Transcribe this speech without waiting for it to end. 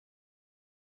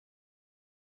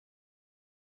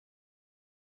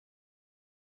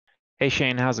Hey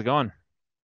Shane, how's it going?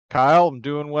 Kyle, I'm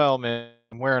doing well, man.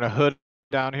 I'm wearing a hood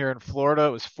down here in Florida. It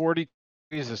was 40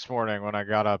 degrees this morning when I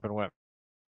got up and went.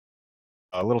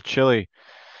 A little chilly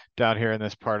down here in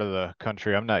this part of the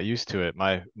country. I'm not used to it.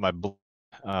 My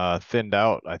blood thinned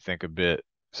out, I think, a bit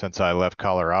since I left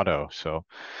Colorado. So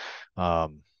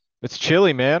um, it's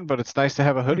chilly, man, but it's nice to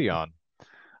have a hoodie on.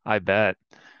 I bet.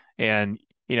 And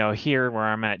here where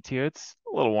I'm at too, it's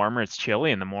a little warmer. It's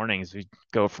chilly in the mornings. We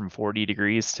go from 40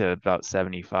 degrees to about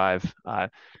 75.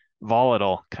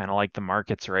 Volatile, kind of like the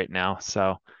markets right now.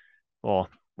 So, well,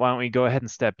 why don't we go ahead and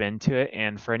step into it?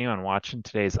 And for anyone watching,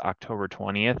 today's October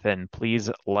 20th, and please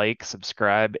like,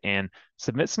 subscribe, and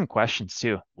submit some questions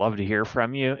too. Love to hear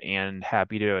from you and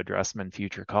happy to address them in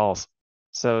future calls.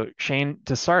 So, Shane,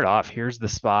 to start off, here's the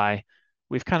SPY.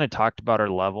 We've kind of talked about our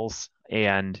levels,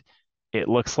 and it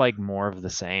looks like more of the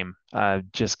same.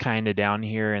 Just kind of down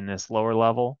here in this lower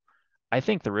level. I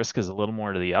think the risk is a little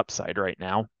more to the upside right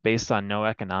now, based on no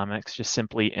economics, just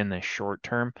simply in the short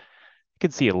term. You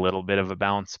could see a little bit of a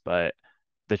bounce, but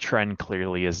the trend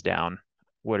clearly is down.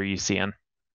 What are you seeing?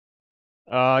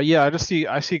 Yeah,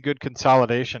 I see good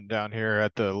consolidation down here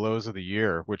at the lows of the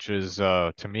year, which is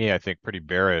to me, I think, pretty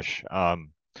bearish.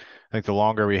 I think the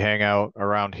longer we hang out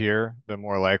around here, the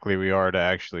more likely we are to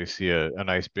actually see a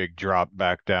nice big drop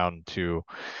back down to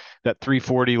that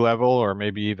 340 level, or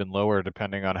maybe even lower,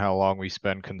 depending on how long we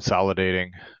spend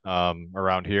consolidating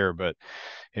around here. But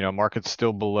market's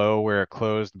still below where it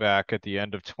closed back at the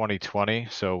end of 2020,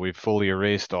 so we've fully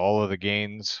erased all of the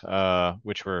gains,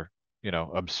 which were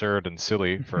absurd and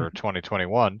silly for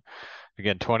 2021.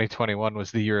 Again, 2021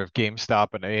 was the year of GameStop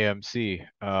and AMC.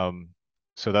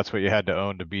 So that's what you had to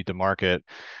own to beat the market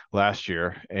last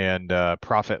year. And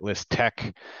profitless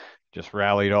tech just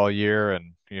rallied all year.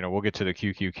 And we'll get to the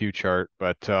QQQ chart,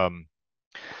 but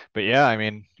yeah, I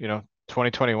mean,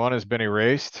 2021 has been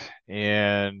erased,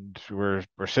 and we're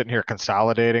sitting here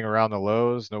consolidating around the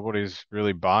lows. Nobody's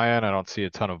really buying. I don't see a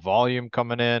ton of volume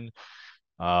coming in.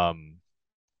 Um,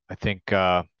 I think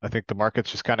the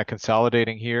market's just kind of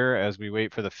consolidating here as we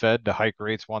wait for the Fed to hike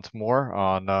rates once more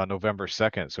on November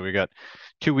 2nd. So we got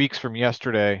 2 weeks from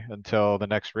yesterday until the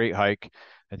next rate hike.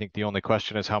 I think the only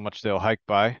question is how much they'll hike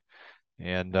by,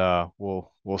 and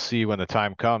we'll see when the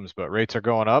time comes. But rates are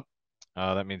going up.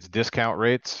 That means discount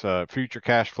rates, future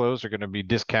cash flows are going to be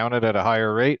discounted at a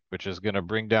higher rate, which is going to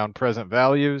bring down present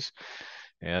values.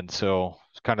 And so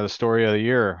it's kind of the story of the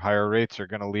year. Higher rates are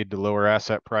going to lead to lower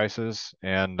asset prices,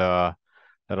 and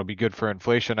that'll be good for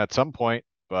inflation at some point,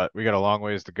 but we got a long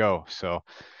ways to go.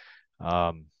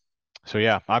 Um, so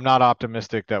yeah, I'm not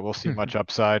optimistic that we'll see much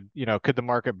upside. Could the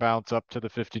market bounce up to the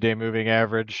 50-day moving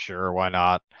average? Sure, why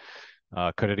not?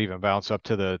 Could it even bounce up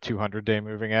to the 200-day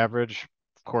moving average?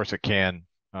 Of course it can.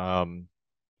 Um,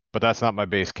 but that's not my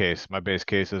base case. My base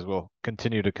case is we'll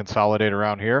continue to consolidate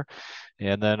around here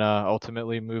and then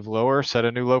ultimately move lower, set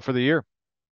a new low for the year.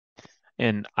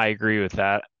 And I agree with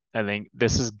that. I think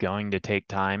this is going to take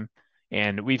time,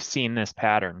 and we've seen this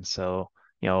pattern. So,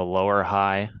 a lower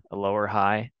high,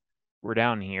 we're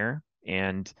down here,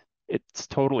 and it's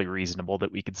totally reasonable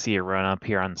that we could see a run up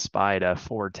here on SPY to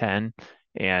 410,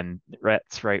 and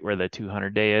that's right where the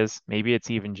 200 day is. Maybe it's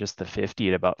even just the 50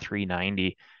 at about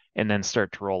 390, and then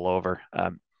start to roll over.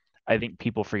 I think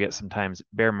people forget sometimes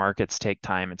bear markets take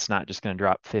time. It's not just going to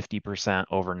drop 50%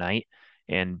 overnight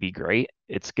and be great.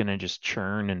 It's going to just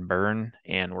churn and burn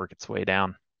and work its way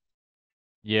down.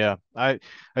 Yeah, I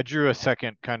drew a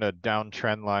second kind of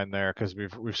downtrend line there because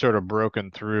we've sort of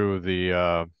broken through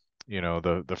the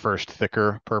the first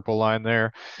thicker purple line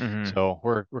there. Hmm. So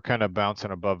we're kind of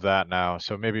bouncing above that now.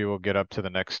 So maybe we'll get up to the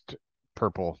next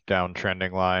purple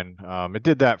downtrending line. It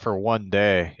did that for one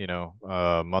day,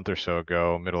 a month or so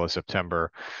ago, middle of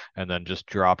September, and then just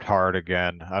dropped hard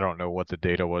again. I don't know what the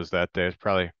data was that day. It's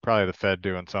probably the Fed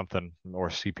doing something, or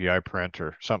CPI print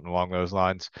or something along those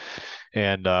lines.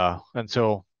 And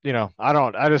so, I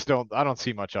don't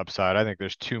see much upside. I think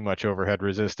there's too much overhead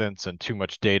resistance and too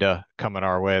much data coming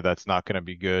our way that's not going to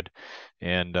be good.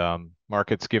 And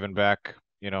market's given back,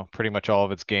 pretty much all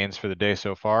of its gains for the day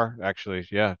so far. Actually,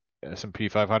 yeah, S&P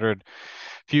 500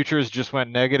 futures just went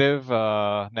negative.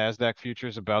 Nasdaq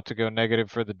futures about to go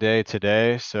negative for the day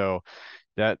today. So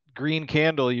that green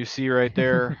candle you see right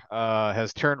there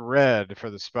has turned red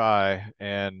for the SPY,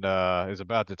 and is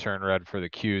about to turn red for the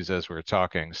Qs as we're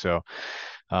talking. So,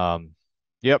 um,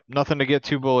 yep, nothing to get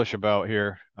too bullish about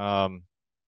here.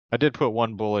 I did put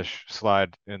one bullish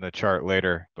slide in the chart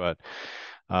later, but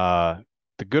uh,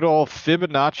 the good old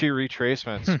Fibonacci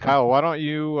retracements. Kyle, why don't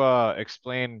you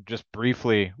explain just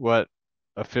briefly what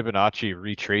a Fibonacci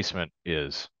retracement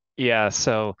is? Yeah,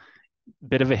 so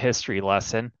bit of a history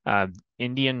lesson.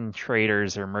 Indian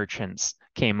traders or merchants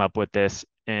came up with this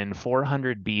in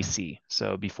 400 BC,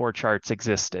 so before charts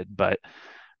existed, but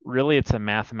really it's a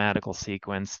mathematical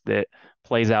sequence that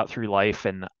plays out through life.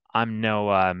 And I'm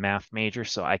no math major,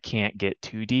 so I can't get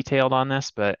too detailed on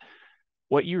this, but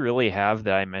what you really have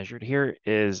that I measured here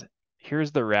is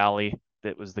here's the rally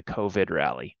that was the COVID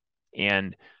rally.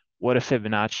 And what a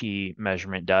Fibonacci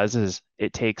measurement does is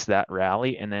it takes that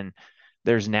rally and then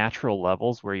there's natural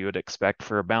levels where you would expect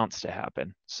for a bounce to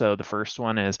happen. So the first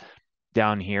one is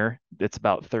down here, it's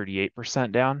about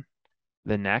 38% down.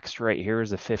 The next right here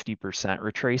is a 50%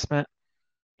 retracement.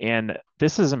 And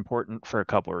this is important for a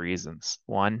couple of reasons.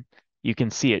 One, you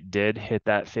can see it did hit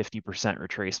that 50%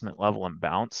 retracement level and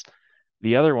bounce.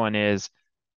 The other one is,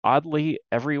 oddly,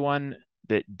 everyone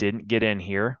that didn't get in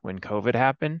here when COVID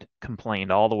happened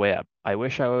complained all the way up. I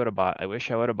wish I would have bought. I wish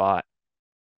I would have bought.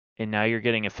 And now you're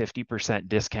getting a 50%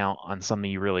 discount on something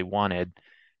you really wanted.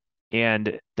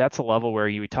 And that's a level where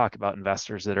you would talk about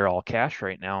investors that are all cash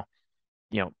right now.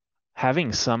 You know,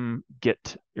 having some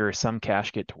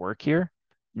cash get to work here,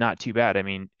 not too bad. I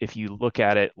mean, if you look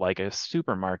at it like a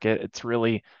supermarket, it's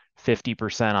really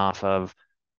 50% off of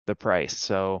the price.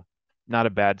 So not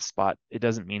a bad spot. It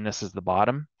doesn't mean this is the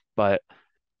bottom, but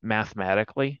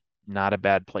mathematically, not a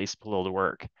bad place below to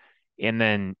work. And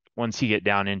then once you get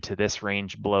down into this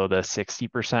range below the 60%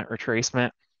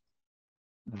 retracement,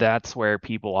 that's where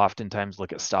people oftentimes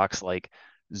look at stocks like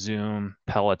Zoom,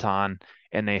 Peloton,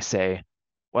 and they say,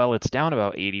 well, it's down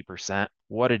about 80%.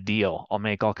 What a deal. I'll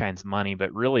make all kinds of money.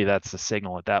 But really, that's the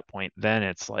signal at that point. Then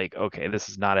it's like, okay, this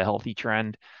is not a healthy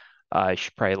trend. I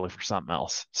should probably look for something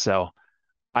else. So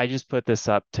I just put this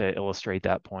up to illustrate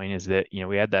that point is that,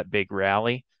 we had that big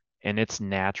rally and it's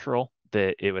natural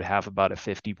that it would have about a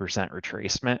 50%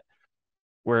 retracement.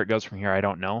 Where it goes from here, I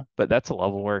don't know, but that's a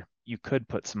level where you could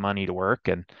put some money to work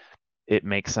and it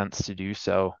makes sense to do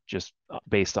so just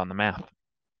based on the math.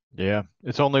 Yeah,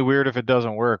 it's only weird if it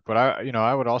doesn't work. But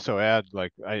I would also add,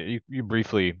 like, you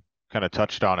briefly kind of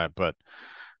touched on it, but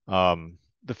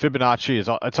the Fibonacci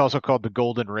it's also called the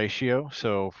golden ratio.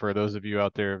 So for those of you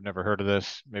out there who've never heard of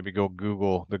this, maybe go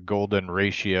Google the golden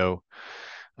ratio.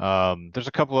 There's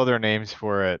a couple other names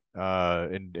for it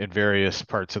in various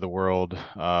parts of the world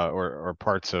or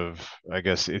parts of, I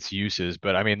guess, its uses.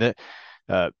 But I mean the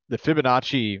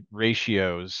Fibonacci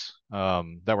ratios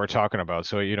that we're talking about.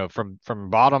 So from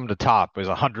bottom to top is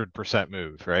 100%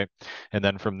 move, right? And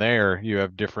then from there you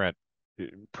have different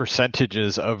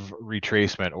percentages of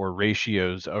retracement or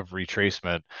ratios of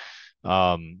retracement.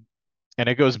 Um, and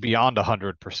it goes beyond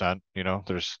 100%.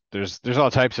 There's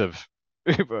all types of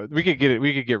we could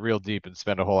get real deep and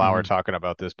spend a whole hour Hmm. talking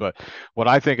about this, but what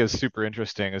I think is super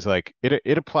interesting is like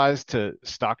it applies to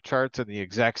stock charts in the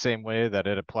exact same way that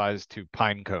it applies to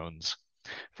pine cones,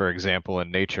 for example, in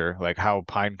nature, like how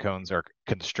pine cones are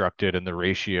constructed and the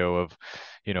ratio of,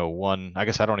 one, I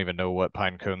guess I don't even know what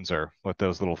pine cones are, what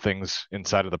those little things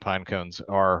inside of the pine cones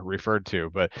are referred to,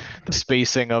 but the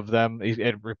spacing of them,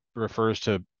 it refers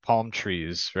to palm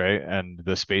trees, right? And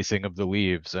the spacing of the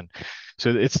leaves. And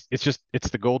so it's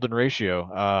the golden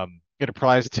ratio. It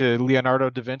applies to Leonardo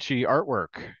da Vinci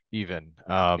artwork even.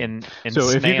 In So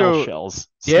if you snail go, shells,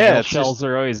 yeah, snail it's just shells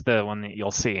are always the one that you'll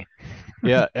see.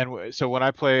 yeah, and so when I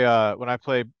play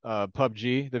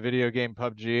PUBG, the video game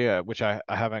PUBG, which I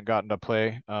haven't gotten to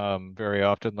play very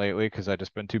often lately because I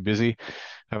just been too busy.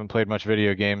 Haven't played much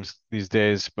video games these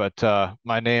days, but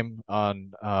my name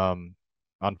on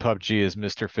PUBG is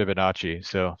Mr. Fibonacci.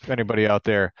 So if anybody out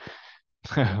there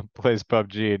plays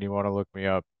PUBG and you want to look me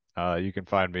up, you can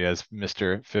find me as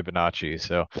Mr. Fibonacci.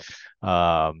 So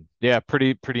yeah,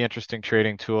 pretty interesting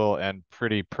trading tool and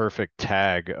pretty perfect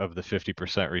tag of the 50%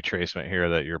 retracement here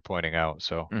that you're pointing out.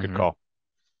 So good Hmm. call.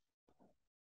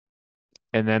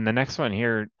 And then the next one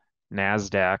here,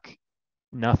 NASDAQ,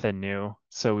 nothing new.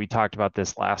 So we talked about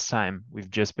this last time.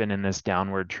 We've just been in this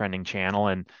downward trending channel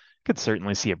and could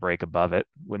certainly see a break above it.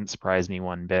 Wouldn't surprise me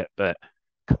one bit, but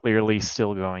clearly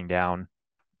still going down.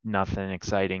 Nothing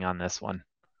exciting on this one.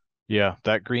 Yeah,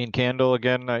 that green candle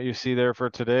again that you see there for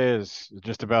today is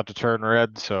just about to turn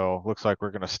red. So looks like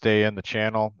we're going to stay in the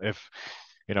channel. If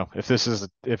this is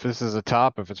a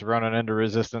top, if it's running into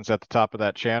resistance at the top of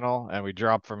that channel and we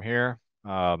drop from here,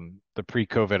 the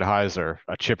pre-COVID highs are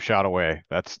a chip shot away.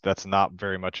 That's not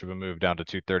very much of a move down to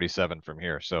 237 from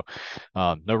here. So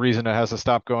no reason it has to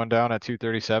stop going down at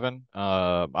 237.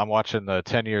 I'm watching the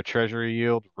 10-year Treasury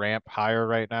yield ramp higher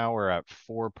right now. We're at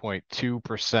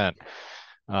 4.2%.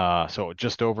 So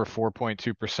just over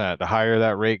 4.2%. The higher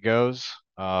that rate goes,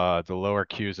 the lower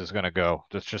Qs is going to go.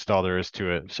 That's just all there is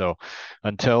to it. So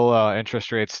until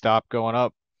interest rates stop going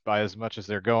up, by as much as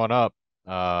they're going up,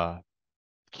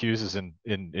 Q's is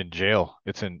in jail.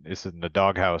 It's in the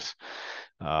doghouse,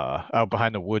 out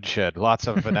behind the woodshed. Lots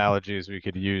of analogies we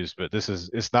could use, but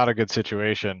it's not a good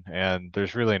situation, and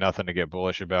there's really nothing to get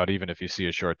bullish about, even if you see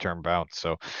a short-term bounce.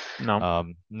 So,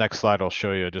 No. next slide, I'll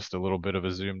show you just a little bit of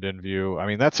a zoomed-in view. I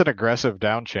mean, that's an aggressive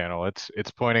down channel.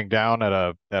 It's pointing down at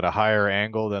a higher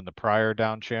angle than the prior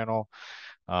down channel.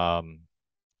 Um,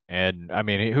 and I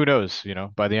mean, who knows?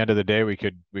 By the end of the day, we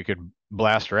could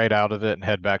blast right out of it and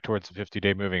head back towards the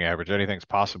 50-day moving average. Anything's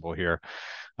possible here.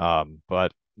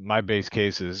 But my base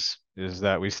case is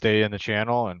that we stay in the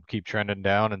channel and keep trending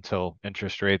down until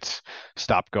interest rates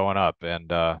stop going up, and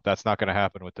that's not going to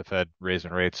happen with the Fed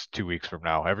raising rates 2 weeks from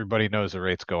now. Everybody knows the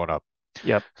rate's going up.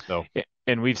 Yep. So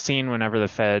And we've seen whenever the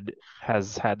Fed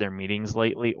has had their meetings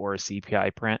lately or a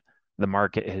CPI print, the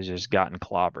market has just gotten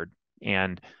clobbered.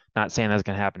 And not saying that's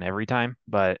going to happen every time,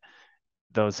 but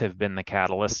those have been the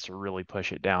catalysts to really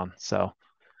push it down. So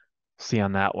see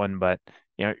on that one. But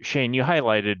Shane, you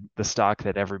highlighted the stock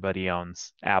that everybody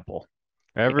owns, Apple,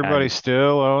 everybody and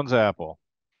still owns Apple.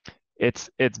 it's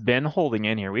been holding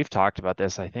in here. We've talked about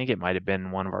this. I think it might have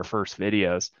been one of our first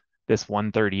videos, this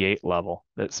 138 level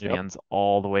that Yep. spans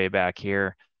all the way back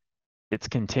here. It's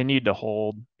continued to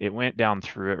hold. It went down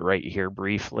through it right here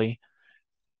briefly.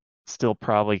 Still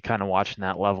probably kind of watching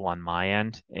that level on my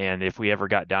end. And if we ever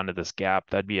got down to this gap,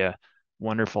 that'd be a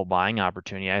wonderful buying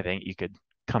opportunity. I think you could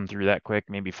come through that quick,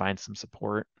 maybe find some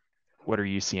support. What are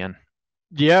you seeing?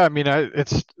 Yeah, I mean,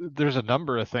 there's a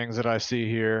number of things that I see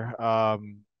here.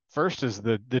 First is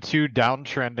the two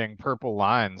downtrending purple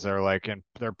lines are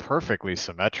they're perfectly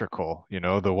symmetrical.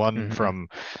 The one Hmm. from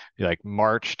like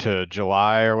March to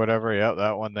July or whatever. Yeah,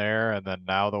 that one there, and then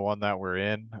now the one that we're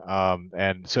in.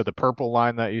 And so the purple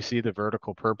line that you see, the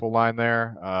vertical purple line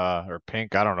there, or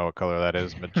pink, I don't know what color that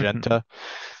is, magenta.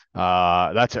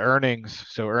 That's earnings.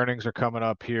 So earnings are coming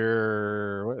up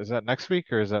here. What is that, next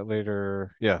week or is that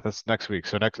later? Yeah, that's next week.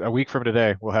 So next a week from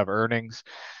today, we'll have earnings.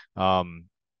 Um,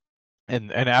 and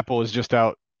Apple was just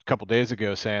out a couple days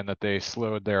ago saying that they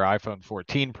slowed their iPhone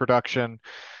 14 production.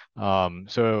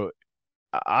 So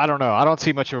I don't know. I don't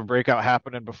see much of a breakout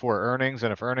happening before earnings.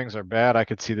 And if earnings are bad, I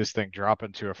could see this thing drop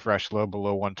into a fresh low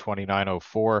below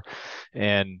 129.04.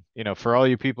 And, for all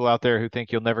you people out there who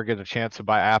think you'll never get a chance to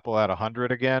buy Apple at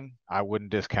 100 again, I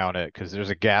wouldn't discount it because there's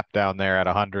a gap down there at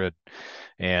 100,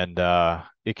 and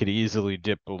it could easily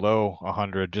dip below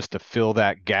 100 just to fill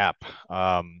that gap,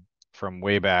 from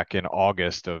way back in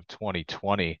August of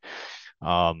 2020.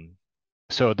 Um,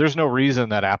 so there's no reason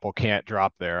that Apple can't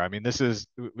drop there. I mean,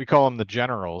 we call them the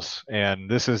generals, and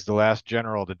this is the last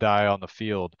general to die on the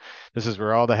field. This is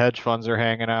where all the hedge funds are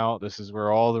hanging out. This is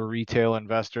where all the retail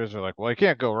investors are like, well, I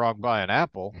can't go wrong buying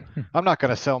Apple. I'm not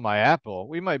going to sell my Apple.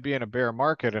 We might be in a bear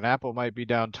market and Apple might be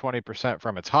down 20%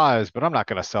 from its highs, but I'm not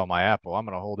going to sell my Apple. I'm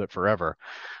going to hold it forever.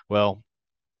 Well,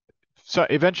 so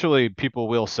eventually people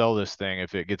will sell this thing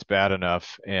if it gets bad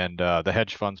enough, and the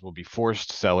hedge funds will be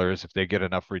forced sellers if they get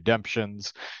enough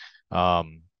redemptions.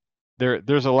 um,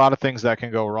 there's a lot of things that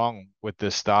can go wrong with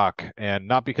this stock, and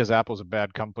not because Apple's a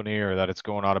bad company or that it's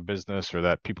going out of business or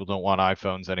that people don't want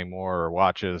iPhones anymore or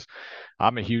watches.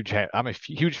 I'm a huge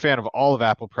fan of all of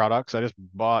Apple products. I just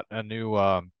bought a new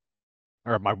or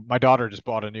my daughter just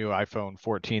bought a new iPhone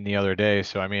 14 the other day.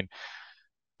 So I mean,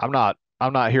 I'm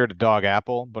not here to dog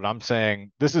Apple, but I'm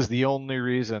saying this is the only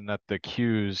reason that the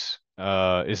Qs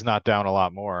is not down a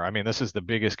lot more. I mean, this is the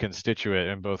biggest constituent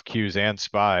in both Qs and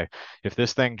SPY. If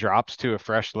this thing drops to a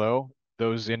fresh low,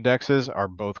 those indexes are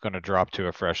both going to drop to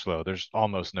a fresh low. There's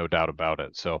almost no doubt about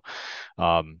it. So,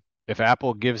 if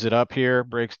Apple gives it up here,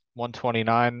 breaks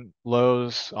 129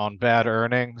 lows on bad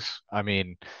earnings, I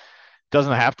mean,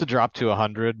 doesn't have to drop to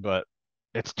 100, but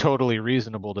it's totally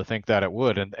reasonable to think that it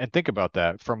would. And think about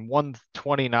that. From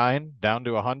 129 down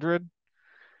to 100,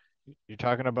 you're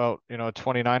talking about, a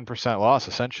 29% loss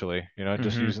essentially,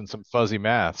 just Hmm. using some fuzzy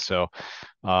math. So,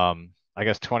 I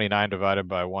guess 29 divided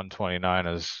by 129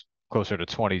 is closer to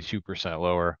 22%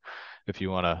 lower if you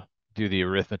want to do the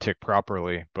arithmetic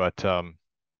properly. But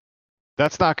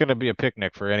that's not going to be a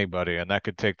picnic for anybody, and that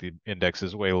could take the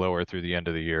indexes way lower through the end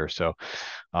of the year. So,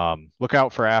 look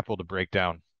out for Apple to break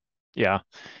down. Yeah.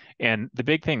 And the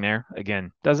big thing there,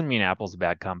 again, doesn't mean Apple's a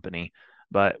bad company,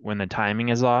 but when the timing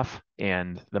is off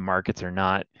and the markets are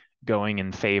not going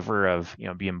in favor of,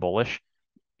 being bullish,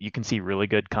 you can see really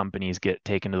good companies get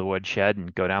taken to the woodshed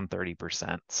and go down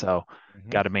 30%. So Mhm.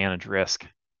 got to manage risk.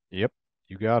 Yep,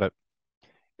 you got it.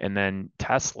 And then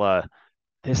Tesla,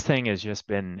 this thing has just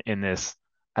been in this,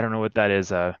 I don't know what that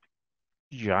is, a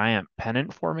giant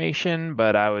pennant formation,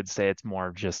 but I would say it's more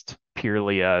of just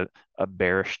purely a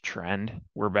bearish trend.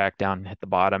 We're back down at the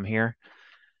bottom here.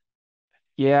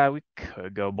 Yeah, we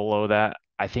could go below that.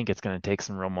 I think it's going to take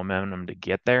some real momentum to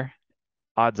get there.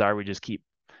 Odds are we just keep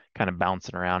kind of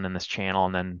bouncing around in this channel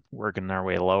and then working our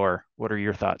way lower. What are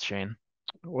your thoughts, Shane?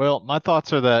 Well, my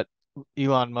thoughts are that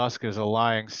Elon Musk is a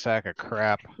lying sack of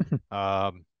crap.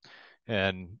 Um,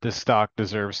 and this stock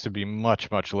deserves to be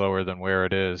much, much lower than where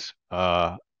it is.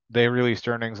 They released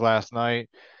earnings last night.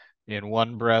 In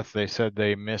one breath, they said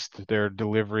they missed their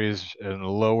deliveries and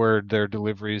lowered their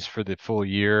deliveries for the full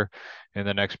year. In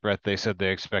the next breath, they said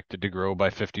they expected to grow by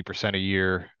 50% a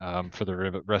year for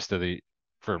the rest of the,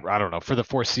 for I don't know, for the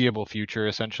foreseeable future,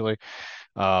 essentially.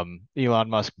 Elon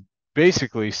Musk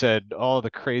basically said all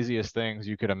the craziest things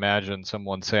you could imagine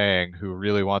someone saying who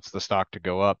really wants the stock to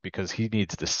go up because he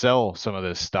needs to sell some of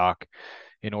this stock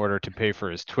in order to pay for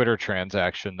his Twitter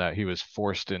transaction that he was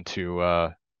forced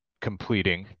into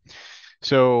completing.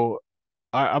 So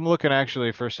I'm looking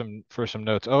actually for some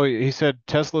notes. Oh, he said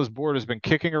Tesla's board has been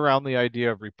kicking around the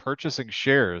idea of repurchasing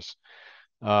shares.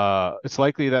 It's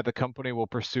likely that the company will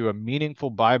pursue a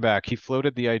meaningful buyback. He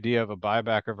floated the idea of a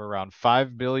buyback of around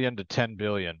 5 billion to 10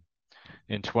 billion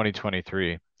in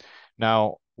 2023.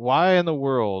 Now, why in the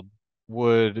world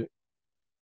would,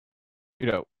 you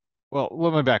know, well,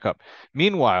 let me back up.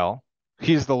 Meanwhile,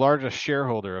 he's the largest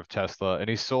shareholder of Tesla and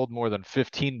he's sold more than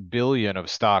 15 billion of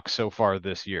stock so far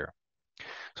this year.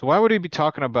 So why would he be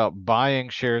talking about buying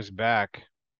shares back,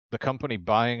 the company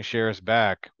buying shares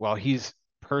back while he's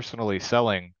personally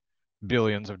selling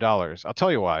billions of dollars? I'll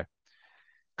tell you why.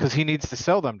 Because he needs to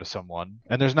sell them to someone,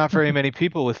 and there's not very many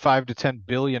people with 5 to 10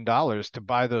 billion dollars to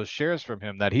buy those shares from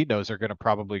him that he knows are going to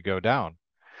probably go down.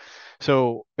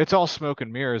 So it's all smoke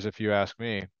and mirrors, if you ask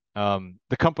me.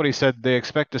 The company said they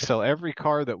expect to sell every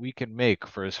car that we can make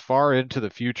for as far into the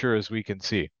future as we can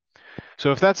see.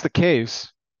 So if that's the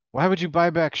case, why would you buy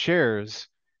back shares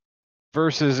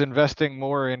versus investing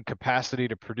more in capacity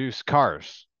to produce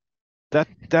cars?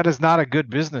 That is not a good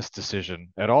business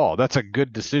decision at all. That's a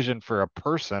good decision for a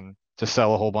person to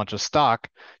sell a whole bunch of stock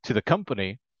to the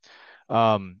company.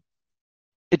 Um,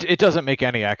 it doesn't make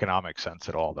any economic sense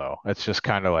at all, though. It's just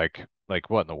kind of like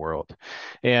what in the world?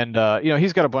 And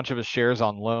he's got a bunch of his shares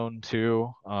on loan too.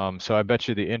 So I bet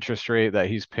you the interest rate that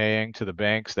he's paying to the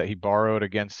banks that he borrowed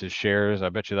against his shares, I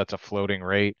bet you that's a floating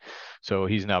rate. So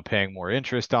he's now paying more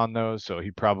interest on those. So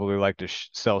he'd probably like to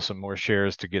sell some more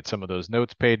shares to get some of those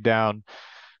notes paid down.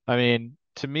 I mean,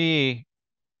 to me,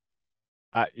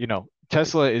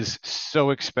 Tesla is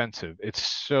so expensive. It's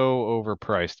so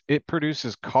overpriced. It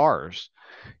produces cars,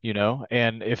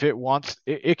 and if it wants,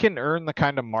 it can earn the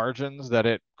kind of margins that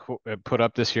it put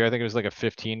up this year. I think it was like a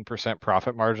 15%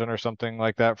 profit margin or something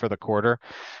like that for the quarter.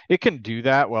 It can do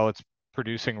that while it's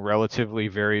producing relatively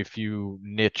very few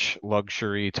niche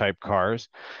luxury type cars.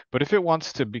 But if it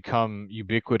wants to become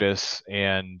ubiquitous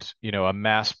and, a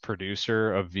mass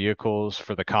producer of vehicles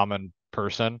for the common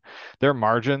person, their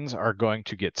margins are going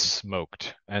to get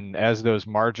smoked. And as those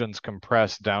margins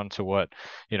compress down to what,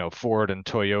 Ford and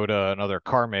Toyota and other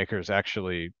car makers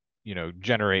actually,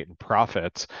 generate in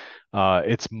profits,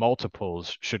 its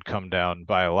multiples should come down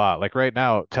by a lot. Like right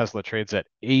now, Tesla trades at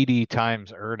 80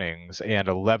 times earnings and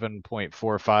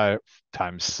 11.45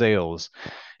 times sales.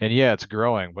 And yeah, it's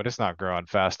growing, but it's not growing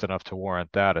fast enough to warrant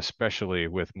that, especially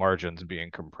with margins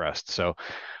being compressed. So,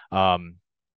 um,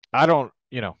 I don't,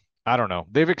 I don't know.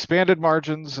 They've expanded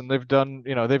margins and they've done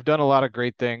a lot of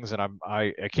great things, and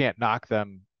I can't knock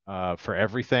them for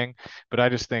everything, but I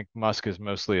just think Musk is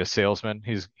mostly a salesman.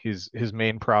 His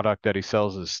main product that he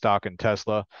sells is stock in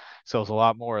Tesla. Sells a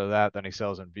lot more of that than he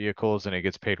sells in vehicles, and he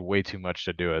gets paid way too much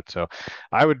to do it. So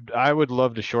I would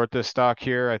love to short this stock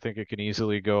here. I think it can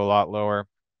easily go a lot lower.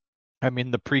 I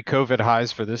mean, the pre-COVID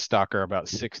highs for this stock are about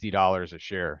 $60 a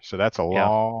share. So that's a Yeah.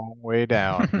 long way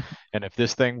down. And if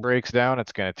this thing breaks down,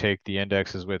 it's going to take the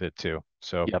indexes with it too.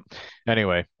 So Yep.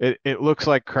 anyway, it looks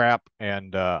like crap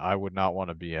and I would not want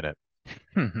to be in it.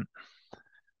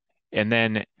 And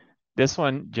then this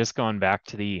one, just going back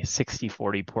to the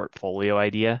 60/40 portfolio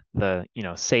idea, the,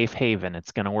 safe haven,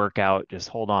 it's going to work out, just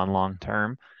hold on long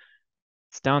term.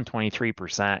 It's down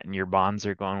 23% and your bonds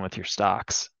are going with your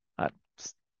stocks.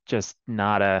 It's just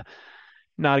not a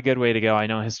good way to go. I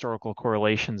know historical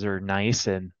correlations are nice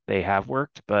and they have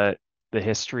worked, but the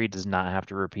history does not have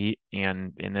to repeat.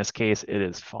 And in this case, it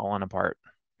is falling apart.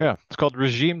 Yeah, it's called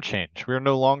regime change. We're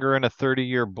no longer in a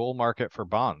 30-year bull market for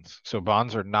bonds. So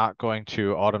bonds are not going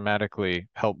to automatically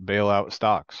help bail out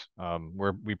stocks.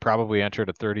 We probably entered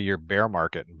a 30-year bear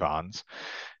market in bonds.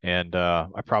 And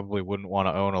I probably wouldn't want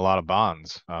to own a lot of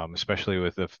bonds, especially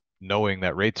with knowing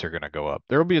that rates are going to go up.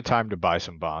 There will be a time to buy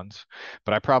some bonds,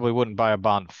 but I probably wouldn't buy a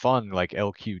bond fund like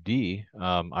LQD.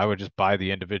 I would just buy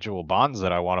the individual bonds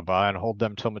that I want to buy and hold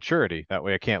them till maturity. That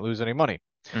way I can't lose any money.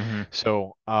 Hmm.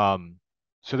 So,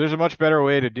 so there's a much better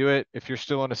way to do it. If you're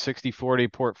still in a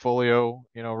 60/40 portfolio,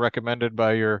 recommended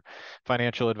by your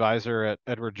financial advisor at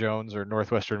Edward Jones or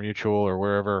Northwestern Mutual or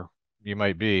wherever you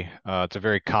might be. It's a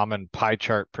very common pie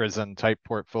chart prison type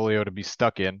portfolio to be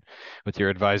stuck in with your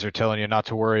advisor telling you not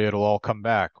to worry, it'll all come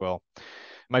back. Well, it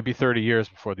might be 30 years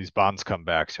before these bonds come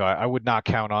back. So I would not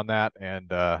count on that.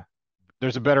 And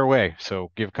there's a better way.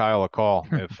 So give Kyle a call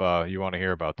if you want to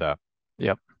hear about that.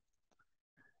 Yep.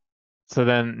 So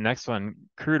then next one,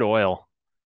 crude oil.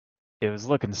 It was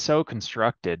looking so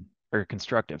constructive.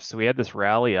 So we had this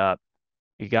rally up.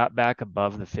 We got back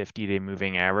above the 50-day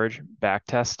moving average, back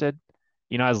tested.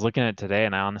 I was looking at it today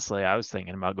and I was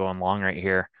thinking about going long right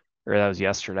here, or that was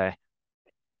yesterday.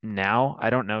 Now, I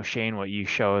don't know, Shane, what you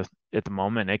show at the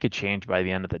moment. It could change by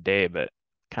the end of the day, but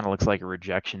kind of looks like a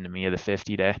rejection to me of the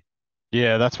 50-day.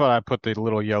 Yeah, that's why I put the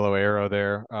little yellow arrow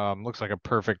there. Looks like a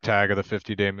perfect tag of the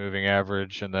 50-day moving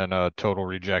average and then a total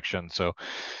rejection. So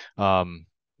um,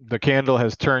 the candle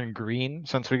has turned green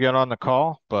since we got on the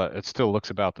call, but it still looks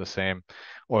about the same.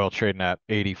 Oil trading at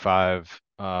 85,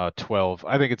 12.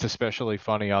 I think it's especially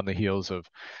funny on the heels of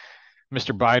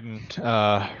Mr. Biden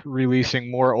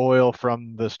releasing more oil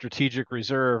from the strategic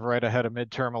reserve right ahead of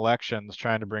midterm elections,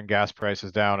 trying to bring gas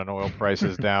prices down and oil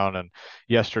prices down. And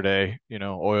yesterday,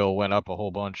 oil went up a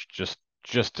whole bunch just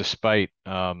despite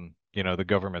the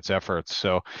government's efforts.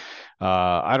 So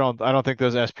I don't think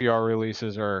those SPR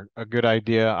releases are a good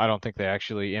idea. I don't think they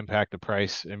actually impact the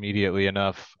price immediately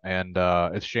enough, and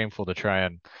it's shameful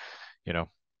to you know,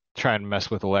 try and mess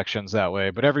with elections that way.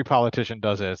 But every politician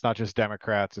does it. It's not just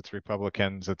Democrats, it's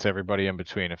Republicans, it's everybody in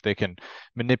between. If they can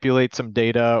manipulate some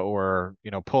data or,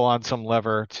 pull on some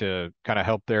lever to kind of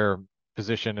help their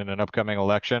position in an upcoming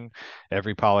election,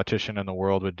 every politician in the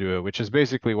world would do it, which is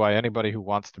basically why anybody who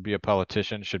wants to be a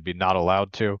politician should be not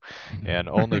allowed to. And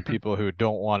only people who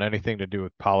don't want anything to do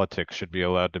with politics should be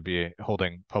allowed to be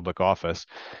holding public office.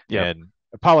 Yep. And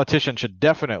a politician should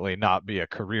definitely not be a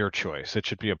career choice. It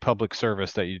should be a public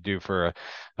service that you do for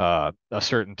a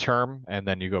certain term, and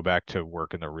then you go back to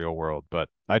work in the real world. But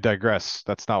I digress.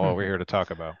 That's not what we're here to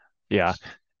talk about. Yeah.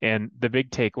 And the big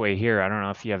takeaway here, I don't know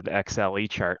if you have the XLE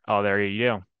chart. Oh, there you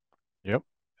go. Yep,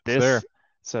 it's there. This,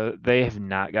 so they have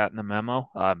not gotten the memo.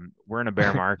 We're in a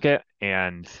bear market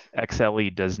and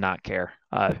XLE does not care.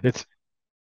 It's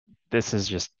This is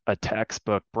just a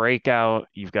textbook breakout.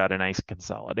 You've got a nice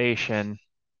consolidation.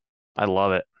 I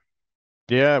love it.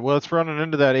 Yeah, well, it's running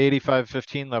into that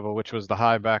 85.15 level, which was the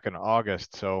high back in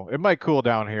August. So it might cool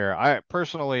down here. I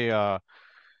personally, well,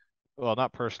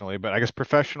 not personally, but I guess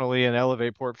professionally in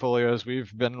Elevate portfolios,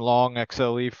 we've been long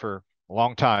XLE for a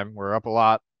long time. We're up a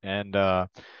lot. And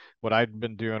what I've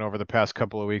been doing over the past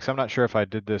couple of weeks, I'm not sure if I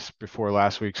did this before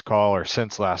last week's call or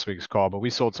since last week's call, but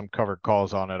we sold some covered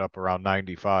calls on it up around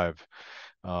 95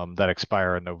 that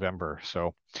expire in November.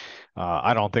 So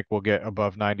I don't think we'll get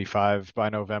above 95 by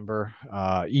November.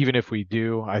 Even if we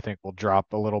do, I think we'll drop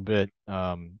a little bit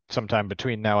sometime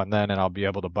between now and then, and I'll be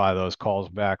able to buy those calls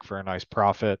back for a nice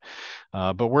profit.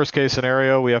 But worst case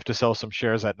scenario, we have to sell some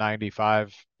shares at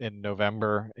 95 in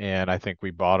November, and I think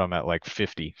we bought them at like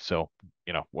 50. So,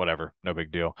 whatever, no big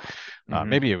deal. Hmm.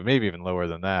 Maybe even lower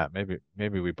than that.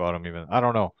 Maybe we bought them even. I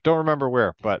don't know. Don't remember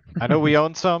where, but I know we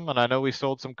own some, and I know we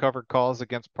sold some covered calls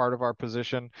against part of our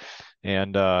position.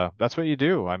 And that's what you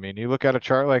do. I mean, you look at a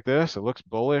chart like this, it looks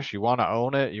bullish. You want to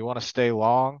own it. You want to stay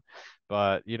long,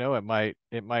 but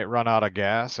it might run out of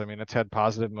gas. I mean, it's had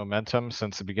positive momentum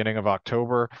since the beginning of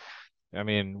October. I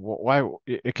mean, why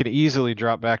it could easily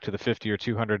drop back to the 50 or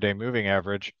 200-day moving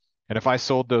average. And if I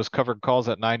sold those covered calls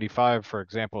at 95, for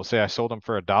example, say I sold them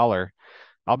for $1,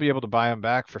 I'll be able to buy them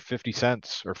back for 50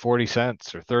 cents or 40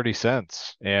 cents or 30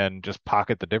 cents and just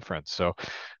pocket the difference. So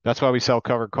that's why we sell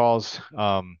covered calls.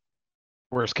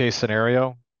 Worst case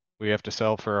scenario, we have to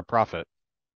sell for a profit.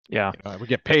 Yeah. We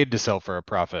get paid to sell for a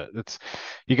profit.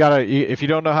 If you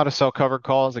don't know how to sell covered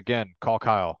calls, again, call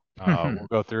Kyle. We'll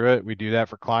go through it. We do that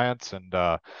for clients, and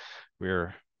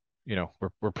we're,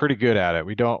 we're pretty good at it.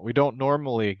 We don't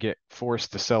normally get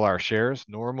forced to sell our shares.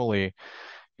 Normally,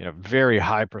 very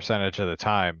high percentage of the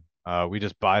time, we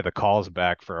just buy the calls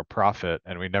back for a profit,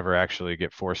 and we never actually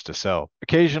get forced to sell.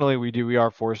 Occasionally, we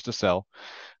are forced to sell.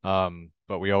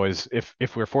 But we always,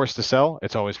 if we're forced to sell,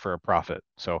 it's always for a profit.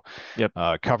 So Yep.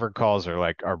 covered calls are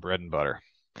like our bread and butter.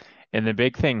 And the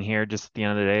big thing here, just at the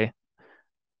end of the day,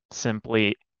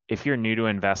 simply if you're new to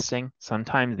investing,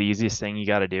 sometimes the easiest thing you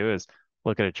got to do is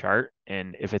look at a chart,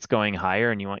 and if it's going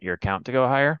higher and you want your account to go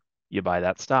higher, you buy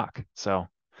that stock. So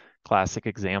classic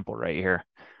example right here.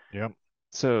 Yep.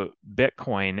 So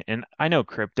Bitcoin, and I know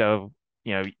crypto,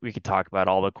 we could talk about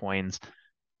all the coins.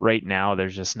 Right now,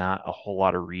 there's just not a whole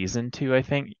lot of reason to, I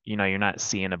think. You're not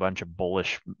seeing a bunch of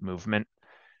bullish movement.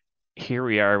 Here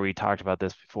we are, we talked about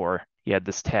this before. You had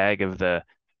this tag of the,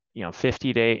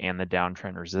 50-day and the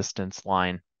downtrend resistance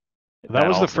line. That That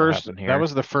was the also first happened that here.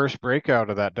 was the first breakout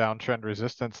of that downtrend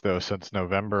resistance though since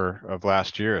November of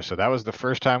last year. So that was the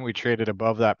first time we traded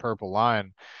above that purple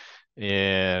line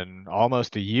in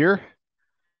almost a year.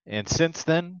 And since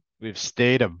then, we've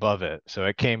stayed above it. So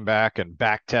it came back and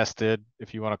back tested,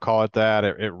 if you want to call it that.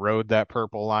 It rode that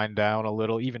purple line down a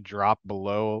little, even dropped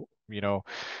below,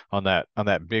 on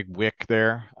that big wick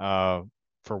there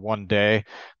for one day,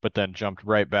 but then jumped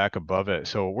right back above it.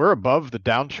 So we're above the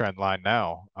downtrend line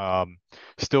now.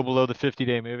 Still below the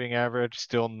 50-day moving average,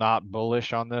 still not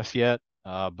bullish on this yet.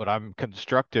 But I'm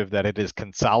constructive that it is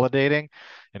consolidating.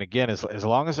 And again, as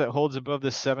long as it holds above the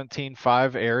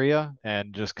 17.5 area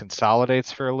and just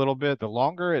consolidates for a little bit, the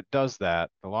longer it does that,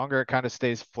 the longer it kind of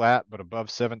stays flat, but above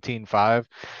 17.5,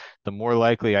 the more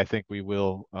likely I think we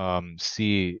will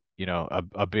see,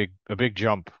 a big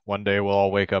jump. One day we'll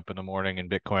all wake up in the morning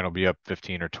and Bitcoin will be up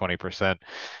 15 or 20%,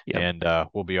 Yep. and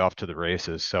we'll be off to the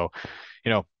races. So,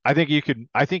 I think you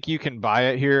can buy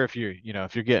it here if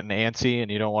if you're getting antsy and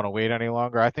you don't want to wait any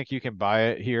longer. I think you can buy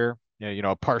it here.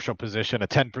 A partial position, a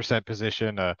 10%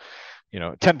 position,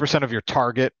 10% of your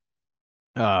target,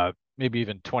 maybe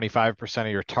even 25%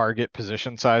 of your target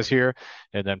position size here,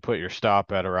 and then put your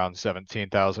stop at around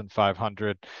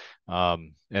 17,500,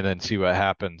 and then see what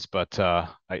happens. But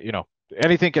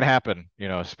anything can happen,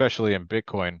 especially in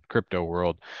Bitcoin crypto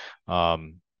world.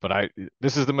 But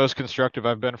this is the most constructive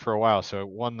I've been for a while. So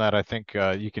one that I think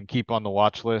you can keep on the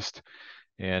watch list,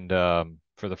 and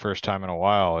for the first time in a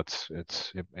while,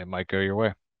 it might go your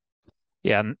way.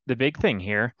 Yeah, and the big thing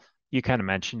here, you kind of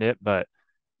mentioned it, but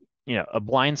a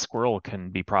blind squirrel can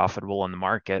be profitable in the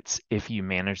markets if you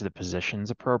manage the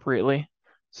positions appropriately.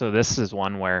 So this is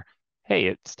one where, hey,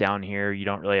 it's down here, you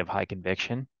don't really have high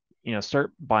conviction.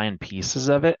 Start buying pieces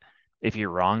of it. If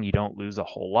you're wrong, you don't lose a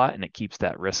whole lot and it keeps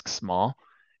that risk small.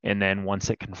 And then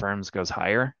once it confirms goes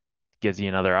higher, gives you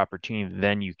another opportunity,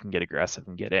 then you can get aggressive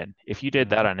and get in. If you did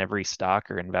that Mhm. on every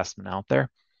stock or investment out there,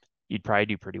 you'd probably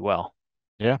do pretty well.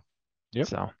 Yeah. Yep.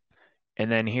 So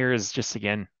and then here is just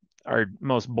again our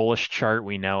most bullish chart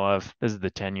we know of. This is the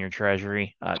 10-year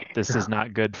treasury. This is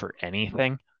not good for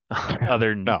anything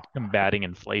other than No. combating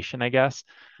inflation, I guess.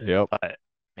 Yep. But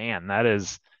man, that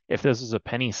is if this was a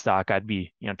penny stock, I'd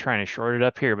be, trying to short it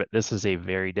up here, but this is a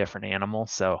very different animal.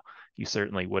 So you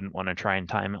certainly wouldn't want to try and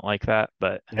time it like that.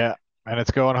 But Yeah. And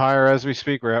it's going higher as we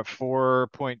speak. We're at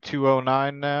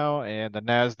 4.209 now, and the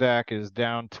Nasdaq is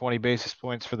down 20 basis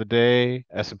points for the day.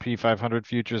 S&P 500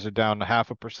 futures are down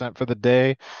 0.5% for the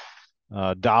day.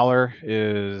 Dollar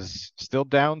is still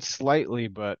down slightly,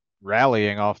 but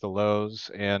rallying off the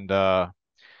lows. And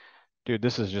dude,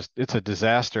 it's a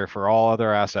disaster for all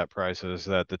other asset prices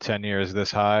that the 10-year is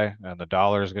this high and the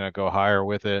dollar is going to go higher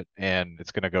with it. And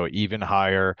it's going to go even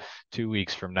higher 2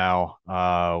 weeks from now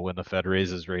when the Fed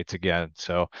raises rates again.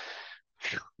 So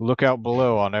look out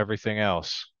below on everything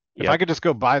else. If I yep, could just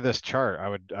go buy this chart,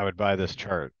 I would buy this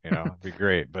chart, it'd be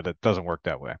great, but it doesn't work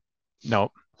that way.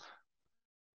 nope.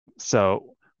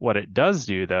 So what it does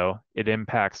do though, it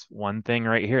impacts one thing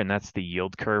right here, and that's the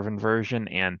yield curve inversion.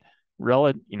 And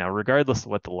regardless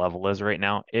of what the level is right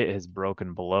now, it has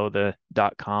broken below the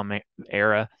 .com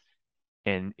era,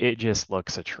 and it just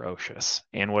looks atrocious.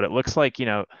 And what it looks like,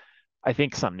 I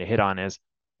think something to hit on is,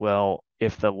 well,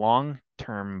 if the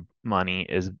long-term money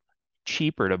is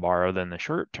cheaper to borrow than the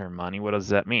short-term money, what does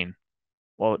that mean?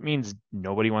 Well, it means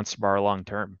nobody wants to borrow long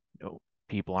term. No,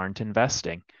 people aren't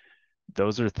investing.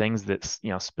 Those are things that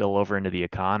spill over into the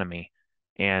economy.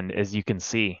 And as you can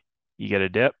see, you get a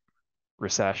dip,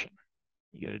 recession.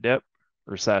 You get a dip,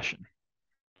 recession.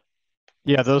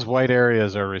 Yeah, those white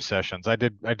areas are recessions. I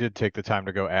did take the time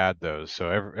to go add those. So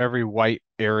every white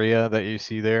area that you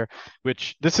see there,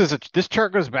 which this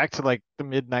chart goes back to like the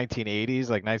mid 1980s,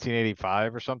 like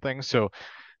 1985 or something. So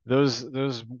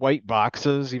those white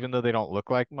boxes, even though they don't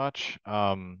look like much,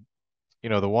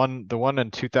 the one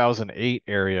in 2008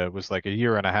 area was like a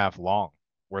year and a half long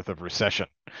worth of recession.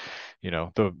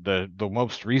 The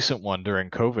most recent one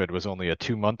during COVID was only a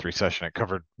 2 month recession. It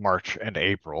covered March and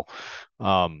April.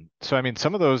 So I mean,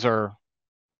 some of those are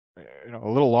a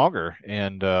little longer,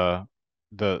 and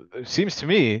it seems to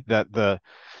me that the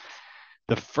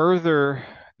further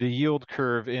the yield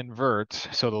curve inverts.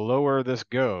 So the lower this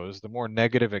goes, the more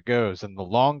negative it goes, and the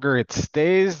longer it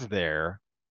stays there,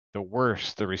 the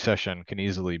worse the recession can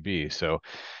easily be. So,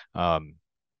 um,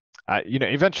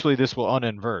 eventually this will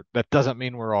uninvert. That doesn't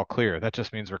mean we're all clear. That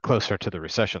just means we're closer to the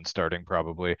recession starting,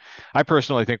 probably. I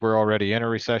personally think we're already in a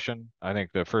recession. I think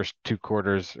the first 2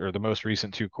 quarters, or the most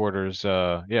recent 2 quarters,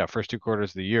 first 2 quarters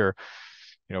of the year,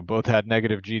 both had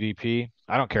negative GDP.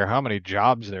 I don't care how many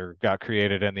jobs there got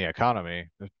created in the economy.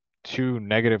 The 2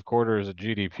 negative quarters of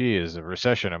GDP is a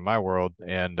recession in my world.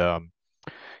 And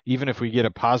even if we get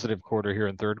a positive quarter here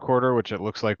in third quarter, which it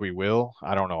looks like we will,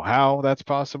 I don't know how that's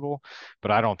possible, but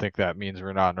I don't think that means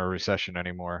we're not in a recession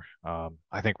anymore.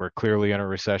 I think we're clearly in a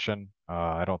recession.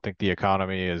 I don't think the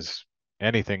economy is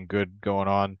anything good going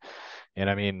on. And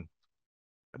I mean,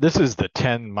 this is the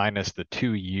 10 minus the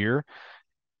 2 year.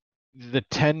 The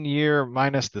 10-year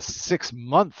minus the 6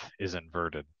 month is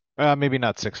inverted. Maybe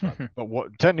not 6 month, but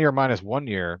 10-year minus 1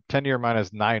 year, 10-year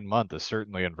minus 9 month is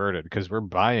certainly inverted because we're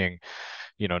buying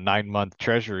 9 month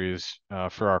treasuries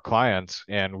for our clients,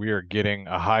 and we are getting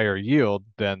a higher yield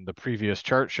than the previous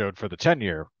chart showed for the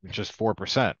 10-year, which is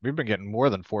 4%. We've been getting more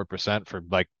than 4% for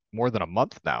like more than a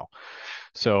month now.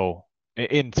 So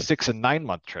in 6 and 9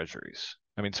 month treasuries.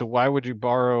 I mean, so why would you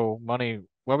borrow money?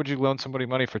 Why would you loan somebody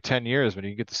money for 10 years when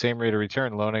you get the same rate of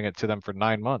return loaning it to them for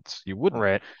 9 months? You wouldn't.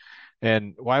 Right.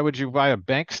 And why would you buy a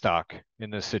bank stock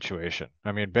in this situation?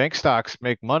 I mean, bank stocks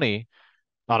make money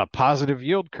on a positive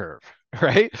yield curve,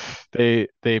 right? They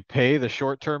pay the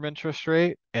short-term interest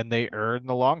rate and they earn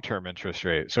the long-term interest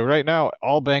rate. So right now,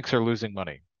 all banks are losing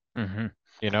money. Mm-hmm.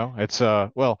 It's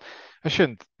well, I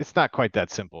shouldn't, it's not quite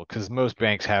that simple because most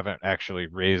banks haven't actually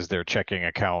raised their checking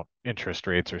account interest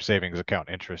rates or savings account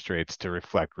interest rates to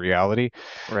reflect reality.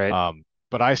 Right.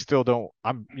 But I still don't,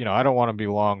 I don't want to be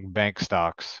long bank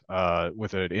stocks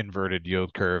with an inverted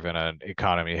yield curve and an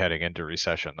economy heading into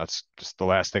recession. That's just the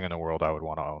last thing in the world I would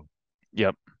want to own.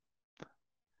 Yep.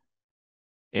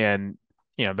 And,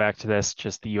 back to this,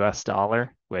 just the US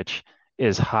dollar, which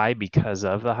is high because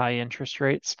of the high interest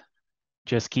rates,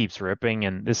 just keeps ripping.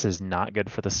 And this is not good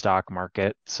for the stock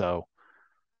market. So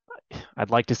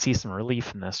I'd like to see some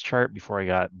relief in this chart before I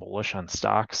got bullish on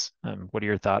stocks. What are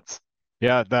your thoughts?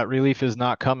 Yeah, that relief is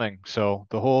not coming. So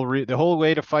the whole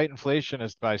way to fight inflation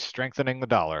is by strengthening the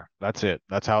dollar. That's it.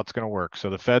 That's how it's going to work.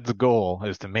 So the Fed's goal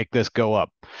is to make this go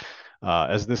up.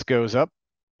 As this goes up,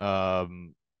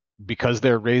 um, because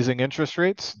they're raising interest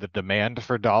rates, the demand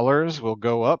for dollars will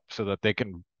go up so that they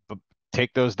can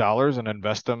take those dollars and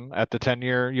invest them at the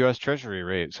 10-year US Treasury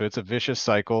rate. So it's a vicious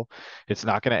cycle. It's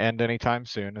not going to end anytime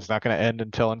soon. It's not going to end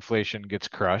until inflation gets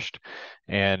crushed.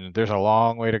 And there's a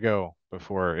long way to go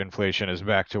before inflation is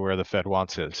back to where the Fed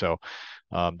wants it. So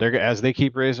they're as they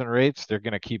keep raising rates, they're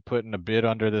going to keep putting a bid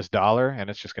under this dollar, and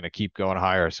it's just going to keep going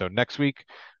higher. So next week,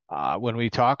 when we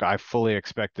talk, I fully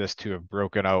expect this to have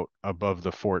broken out above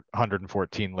the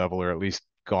 114 level, or at least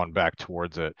gone back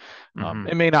towards it. Mm-hmm.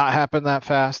 It may not happen that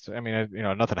fast. I mean,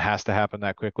 nothing has to happen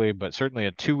that quickly, but certainly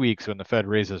in 2 weeks when the Fed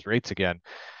raises rates again,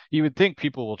 you would think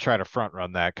people will try to front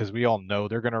run that because we all know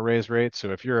they're going to raise rates.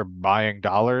 So if you're buying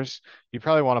dollars, you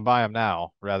probably want to buy them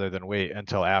now rather than wait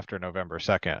until after November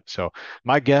 2nd. So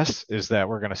my guess is that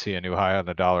we're going to see a new high on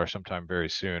the dollar sometime very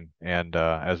soon. And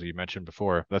as we mentioned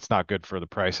before, that's not good for the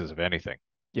prices of anything.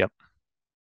 Yep.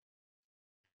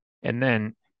 And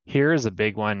then here's a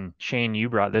big one. Shane, you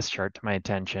brought this chart to my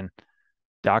attention.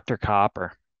 Dr.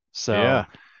 Copper. So Yeah.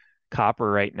 copper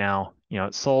right now,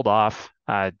 it sold off.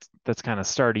 That's kind of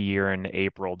start of year in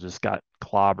April, just got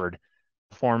clobbered,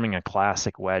 forming a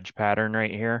classic wedge pattern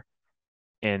right here.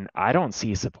 And I don't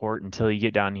see support until you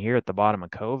get down here at the bottom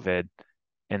of COVID.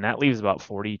 And that leaves about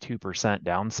 42%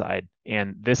 downside.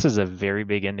 And this is a very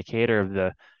big indicator of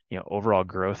the, overall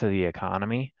growth of the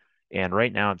economy. And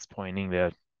right now it's pointing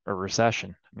to a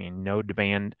recession. I mean, no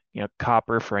demand,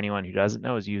 copper, for anyone who doesn't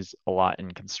know, is used a lot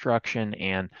in construction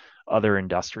and other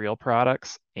industrial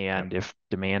products. And if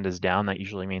demand is down, that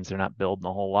usually means they're not building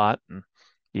a whole lot and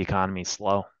the economy's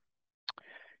slow.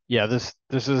 Yeah, this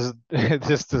is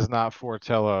this does not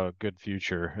foretell a good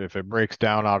future. If it breaks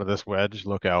down out of this wedge,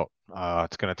 look out.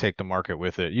 It's going to take the market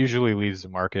with it. Usually leads the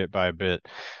market by a bit,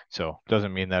 so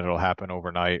doesn't mean that it'll happen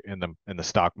overnight in the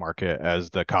stock market as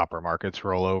the copper markets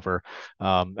roll over.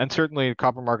 And certainly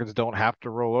copper markets don't have to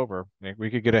roll over. I mean, we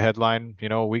could get a headline,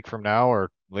 a week from now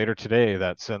or later today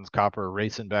that sends copper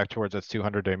racing back towards its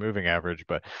 200-day moving average.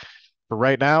 But for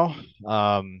right now,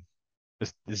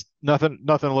 this nothing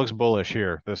looks bullish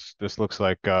here. This looks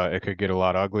like it could get a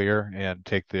lot uglier and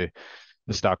take the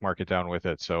stock market down with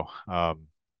it. So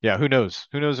yeah, who knows?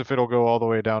 Who knows if it'll go all the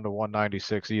way down to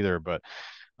 196 either? But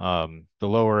The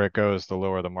lower it goes, the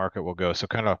lower the market will go. So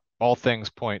kind of all things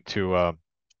point to a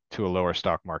lower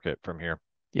stock market from here.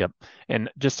 Yep. And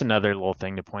just another little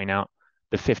thing to point out,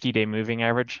 the 50-day moving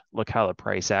average, look how the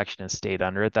price action has stayed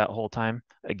under it that whole time.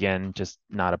 Again, just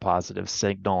not a positive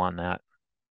signal on that.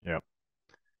 Yeah.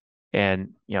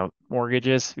 And,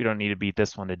 mortgages, we don't need to beat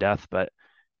this one to death, but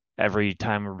every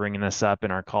time we're bringing this up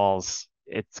in our calls,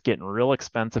 it's getting real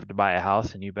expensive to buy a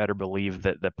house, and you better believe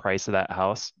that the price of that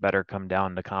house better come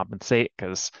down to compensate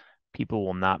because people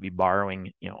will not be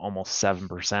borrowing, almost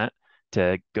 7%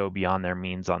 to go beyond their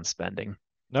means on spending.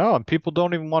 No, and people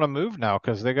don't even want to move now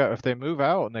because if they move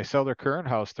out and they sell their current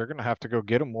house, they're going to have to go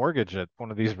get a mortgage at one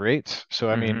of these rates. So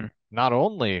I Hmm. mean, not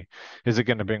only is it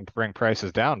going to bring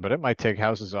prices down, but it might take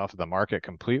houses off of the market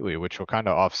completely, which will kind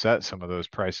of offset some of those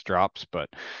price drops. But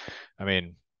I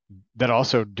mean, that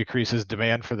also decreases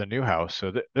demand for the new house.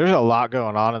 So there's a lot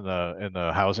going on in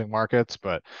the housing markets.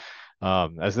 But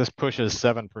as this pushes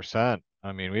 7%,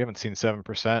 I mean, we haven't seen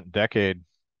 7%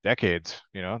 decades.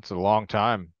 It's a long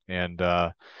time, and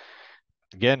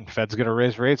again, Fed's going to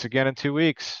raise rates again in 2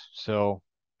 weeks. So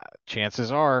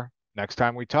chances are next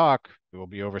time we talk, it will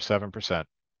be over 7%.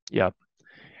 Yep.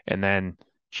 And then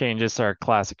changes to our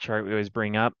classic chart we always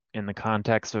bring up in the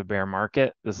context of a bear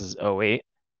market. This is '08.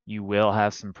 You will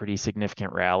have some pretty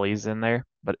significant rallies in there,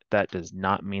 but that does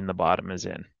not mean the bottom is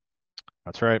in.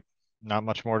 That's right. Not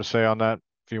much more to say on that.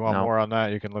 If you want No. more on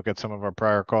that, you can look at some of our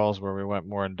prior calls where we went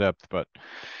more in depth. But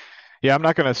yeah, I'm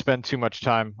not going to spend too much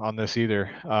time on this either.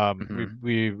 Hmm.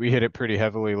 We hit it pretty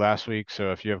heavily last week.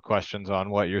 So if you have questions on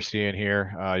what you're seeing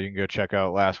here, you can go check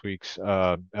out last week's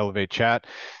Elevate chat.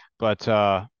 But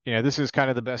this is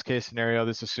kind of the best case scenario.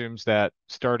 This assumes that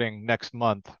starting next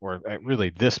month, or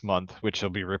really this month, which will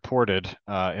be reported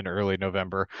in early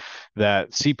November,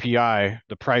 that CPI,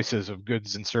 the prices of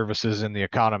goods and services in the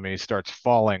economy, starts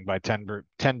falling by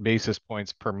 10 basis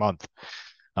points per month.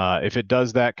 If it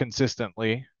does that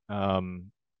consistently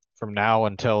from now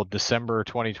until December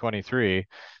 2023,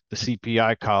 the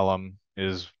CPI column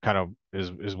is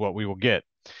what we will get.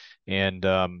 And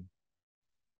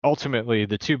ultimately,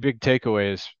 the two big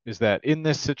takeaways is that in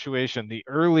this situation, the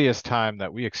earliest time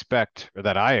that we expect, or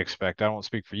that I expect, I won't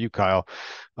speak for you, Kyle,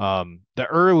 the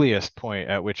earliest point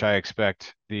at which I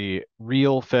expect the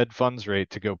real Fed funds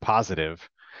rate to go positive,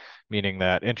 meaning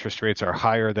that interest rates are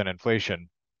higher than inflation,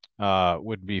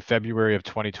 would be February of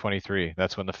 2023.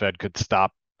 That's when the Fed could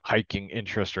stop hiking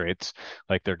interest rates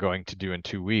like they're going to do in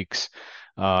 2 weeks.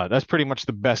 That's pretty much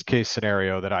the best case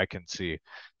scenario that I can see.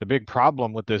 The big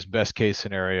problem with this best case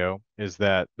scenario is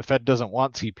that the Fed doesn't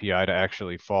want CPI to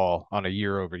actually fall on a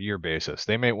year over year basis.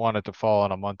 They may want it to fall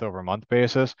on a month over month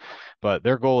basis, but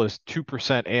their goal is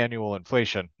 2% annual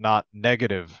inflation, not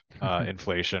negative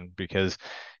inflation, because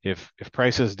if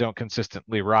prices don't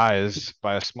consistently rise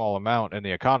by a small amount in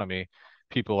the economy,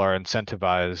 people are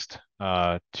incentivized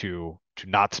to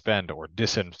not spend or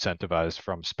disincentivized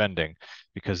from spending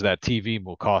because that TV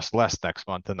will cost less next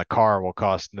month and the car will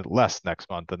cost less next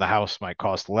month and the house might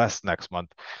cost less next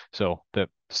month. So the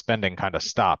spending kind of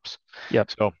stops. Yep.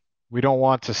 So we don't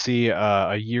want to see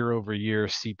a year over year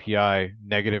CPI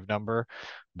negative number,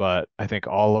 but I think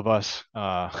all of us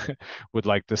would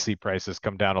like to see prices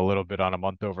come down a little bit on a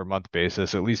month over month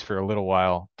basis, at least for a little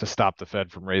while, to stop the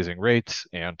Fed from raising rates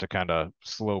and to kind of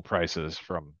slow prices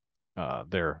from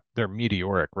their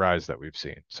meteoric rise that we've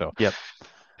seen. So Yep.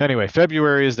 anyway,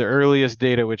 February is the earliest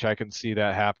data which I can see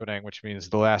that happening, which means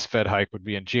the last Fed hike would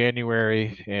be in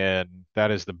January, and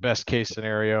that is the best case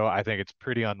scenario. I think it's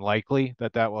pretty unlikely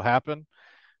that that will happen,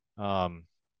 um,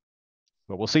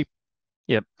 but we'll see.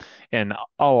 Yep. And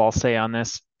all I'll say on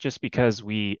this, just because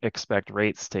we expect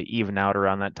rates to even out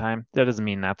around that time, that doesn't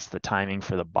mean that's the timing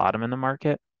for the bottom in the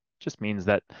market. Just means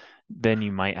that then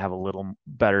you might have a little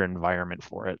better environment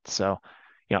for it. So,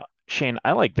 Shane,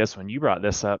 I like this one. You brought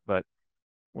this up, but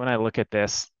when I look at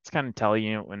this, it's kind of telling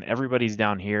you when everybody's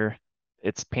down here,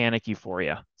 it's panic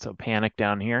euphoria. So panic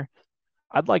down here.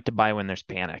 I'd like to buy when there's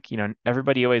panic.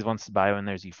 Everybody always wants to buy when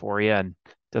there's euphoria and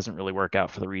it doesn't really work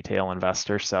out for the retail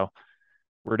investor. So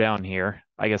we're down here.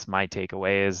 I guess my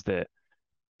takeaway is that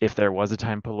if there was a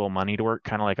time to put a little money to work,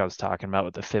 kind of like I was talking about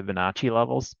with the Fibonacci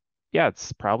levels, yeah,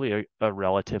 it's probably a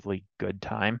relatively good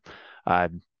time, uh,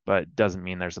 but doesn't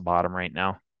mean there's a bottom right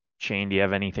now. Shane, do you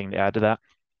have anything to add to that?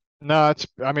 No,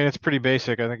 I mean, it's pretty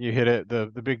basic. I think you hit it. The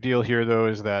big deal here, though,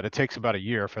 is that it takes about a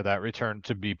year for that return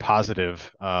to be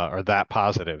positive, or that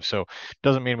positive. So it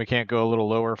doesn't mean we can't go a little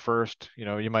lower first.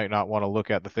 You might not want to look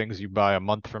at the things you buy a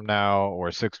month from now,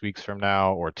 or 6 weeks from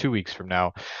now, or 2 weeks from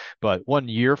now, but 1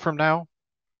 year from now,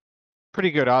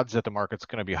 pretty good odds that the market's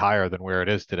going to be higher than where it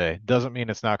is today. Doesn't mean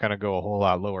it's not going to go a whole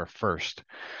lot lower first.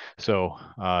 So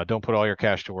don't put all your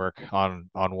cash to work on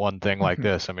one thing like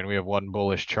this. I mean, we have one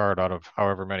bullish chart out of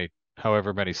however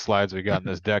many slides we got in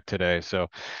this deck today. So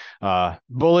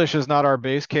bullish is not our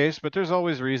base case, but there's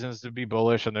always reasons to be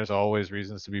bullish and there's always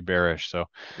reasons to be bearish. So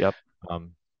Yep.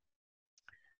 um,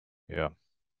 yeah.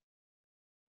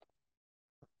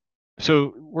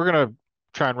 So we're gonna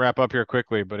try and wrap up here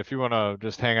quickly, but if you want to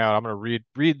just hang out, I'm gonna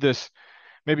read this.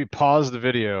 Maybe pause the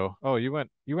video. Oh, you went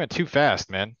too fast,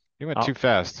 man. You went Oh, too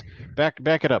fast. Back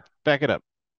it up. Back it up.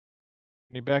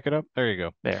 Can you back it up? There you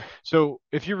go. there. So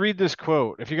if you read this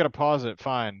quote, if you got to pause it,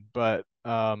 fine. But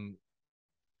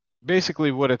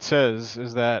basically what it says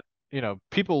is that,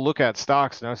 people look at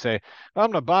stocks and they'll say, "Oh,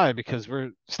 I'm gonna buy because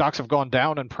stocks have gone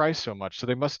down in price so much. So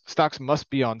stocks must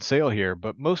be on sale here."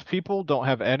 But most people don't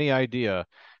have any idea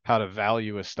how to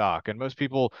value a stock. And most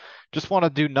people just want to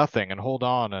do nothing and hold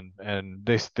on and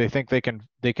they think they can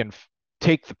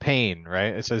take the pain,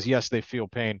 right? It says yes, they feel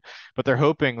pain, but they're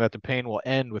hoping that the pain will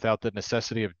end without the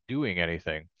necessity of doing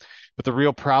anything. But the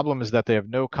real problem is that they have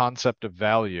no concept of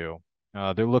value.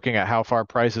 They're looking at how far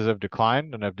prices have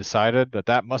declined and have decided that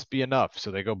that must be enough. So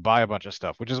they go buy a bunch of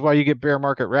stuff, which is why you get bear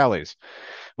market rallies.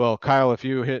 Well, Kyle, if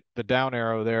you hit the down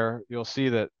arrow there, you'll see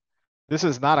that this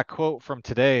is not a quote from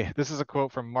today. This is a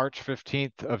quote from March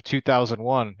 15th of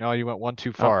 2001. No, you went one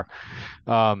too Oh,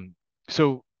 far.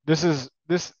 So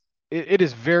it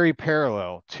is very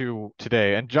parallel to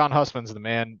today. And John Hussman's the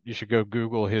man. You should go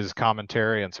Google his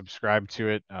commentary and subscribe to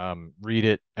it. Read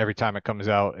it every time it comes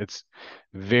out. It's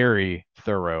very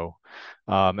thorough.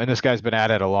 And this guy's been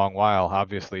at it a long while.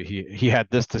 Obviously, he had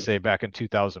this to say back in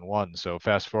 2001. So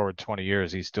fast forward 20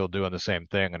 years, he's still doing the same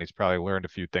thing, and he's probably learned a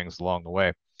few things along the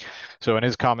way. So in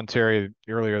his commentary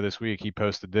earlier this week, he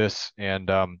posted this, and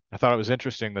I thought it was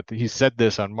interesting that he said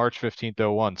this on March 15th,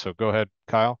 01. So go ahead,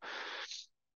 Kyle.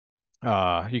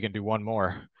 You can do one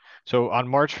more. So on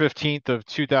March 15th of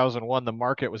 2001, the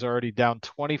market was already down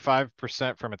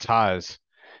 25% from its highs.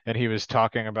 And he was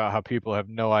talking about how people have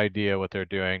no idea what they're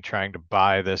doing, trying to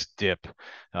buy this dip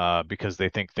because they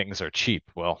think things are cheap.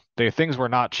 Well, things were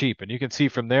not cheap. And you can see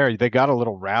from there, they got a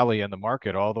little rally in the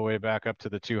market all the way back up to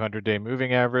the 200-day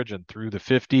moving average and through the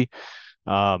 50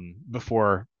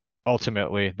 before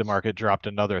ultimately the market dropped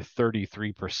another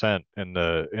 33% in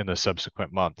the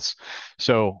subsequent months.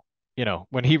 So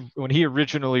when he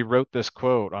originally wrote this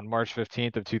quote on March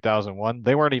 15th of 2001,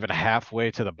 they weren't even halfway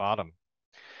to the bottom.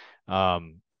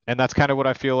 And that's kind of what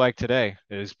I feel like today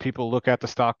is people look at the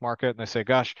stock market and they say,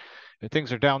 gosh,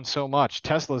 things are down so much.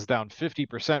 Tesla's down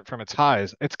 50% from its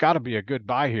highs. It's got to be a good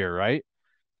buy here, right?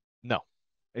 No,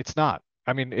 it's not.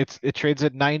 I mean, it trades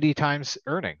at 90 times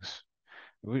earnings.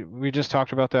 We just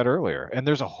talked about that earlier. And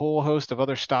there's a whole host of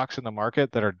other stocks in the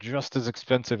market that are just as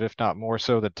expensive, if not more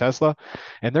so than Tesla,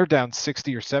 and they're down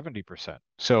 60 or 70%.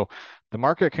 So the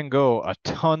market can go a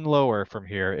ton lower from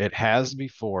here. It has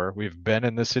before. We've been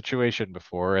in this situation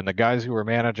before. And the guys who were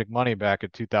managing money back in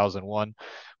 2001,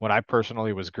 when I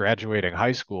personally was graduating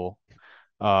high school,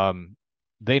 um,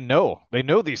 they know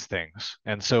these things.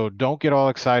 And so don't get all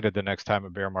excited the next time a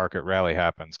bear market rally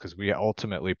happens because we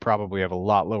ultimately probably have a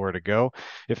lot lower to go.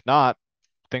 If not,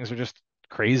 things are just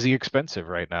crazy expensive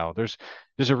right now. There's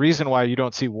a reason why you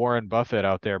don't see Warren Buffett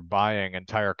out there buying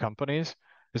entire companies.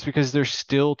 It's because they're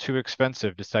still too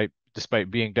expensive despite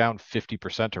being down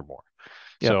 50% or more.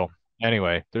 yep. So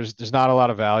anyway, there's not a lot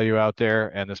of value out there,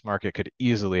 and this market could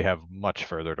easily have much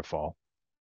further to fall.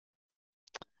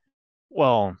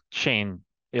 Well, Shane,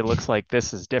 it looks like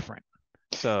this is different.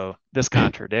 So this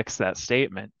contradicts that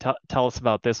statement. Tell us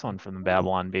about this one from the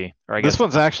Babylon Bee, or I This guess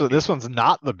one's not actually the this one's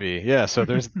not the B. Yeah, so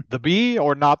there's the B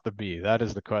or not the B. That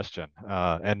is the question.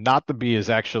 And not the B is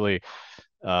actually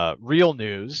real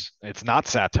news. It's not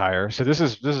satire. So this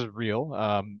is real.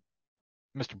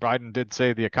 Mr. Biden did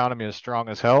say the economy is strong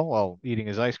as hell while eating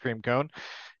his ice cream cone.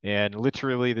 And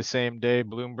literally the same day,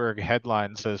 Bloomberg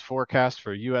headline says forecast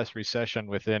for U.S. recession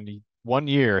within 1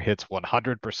 year hits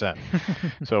 100%.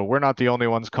 bee. So we're not the only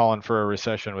ones calling for a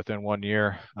recession within 1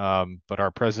 year, but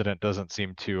our president doesn't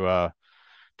seem to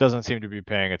be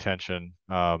paying attention.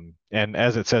 And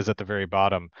as it says at the very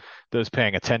bottom, those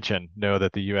paying attention know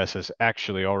that the U.S. has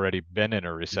actually already been in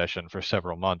a recession for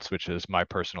several months, which is my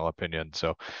personal opinion.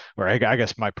 So, or I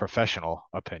guess my professional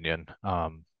opinion,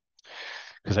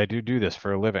 because I do this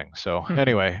for a living. So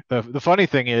anyway, the funny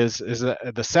thing is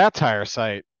that the satire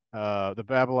site, the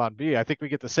Babylon Bee, I think we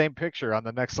get the same picture on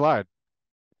the next slide.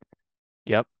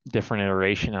 Yep, different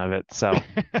iteration of it. So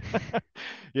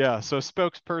Yeah, so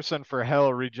spokesperson for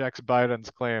Hell rejects Biden's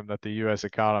claim that the U.S.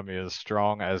 economy is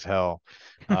strong as hell.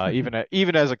 Even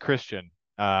as a Christian,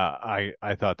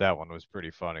 I thought that one was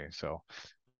pretty funny. So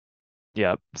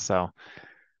yep. So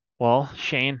well,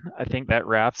 Shane, I think that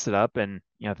wraps it up. And,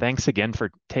 thanks again for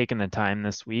taking the time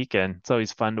this week. And it's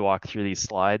always fun to walk through these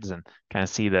slides and kind of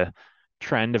see the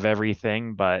trend of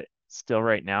everything. But still,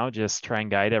 right now, just try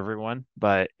and guide everyone.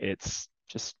 But it's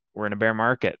just, we're in a bear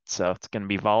market. So it's going to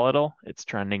be volatile. It's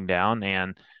trending down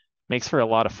and makes for a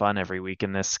lot of fun every week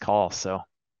in this call. So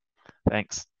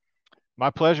thanks. my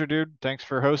pleasure, dude. Thanks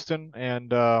for hosting,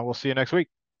 and we'll see you next week.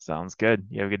 Sounds good.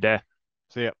 You have a good day.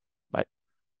 See ya.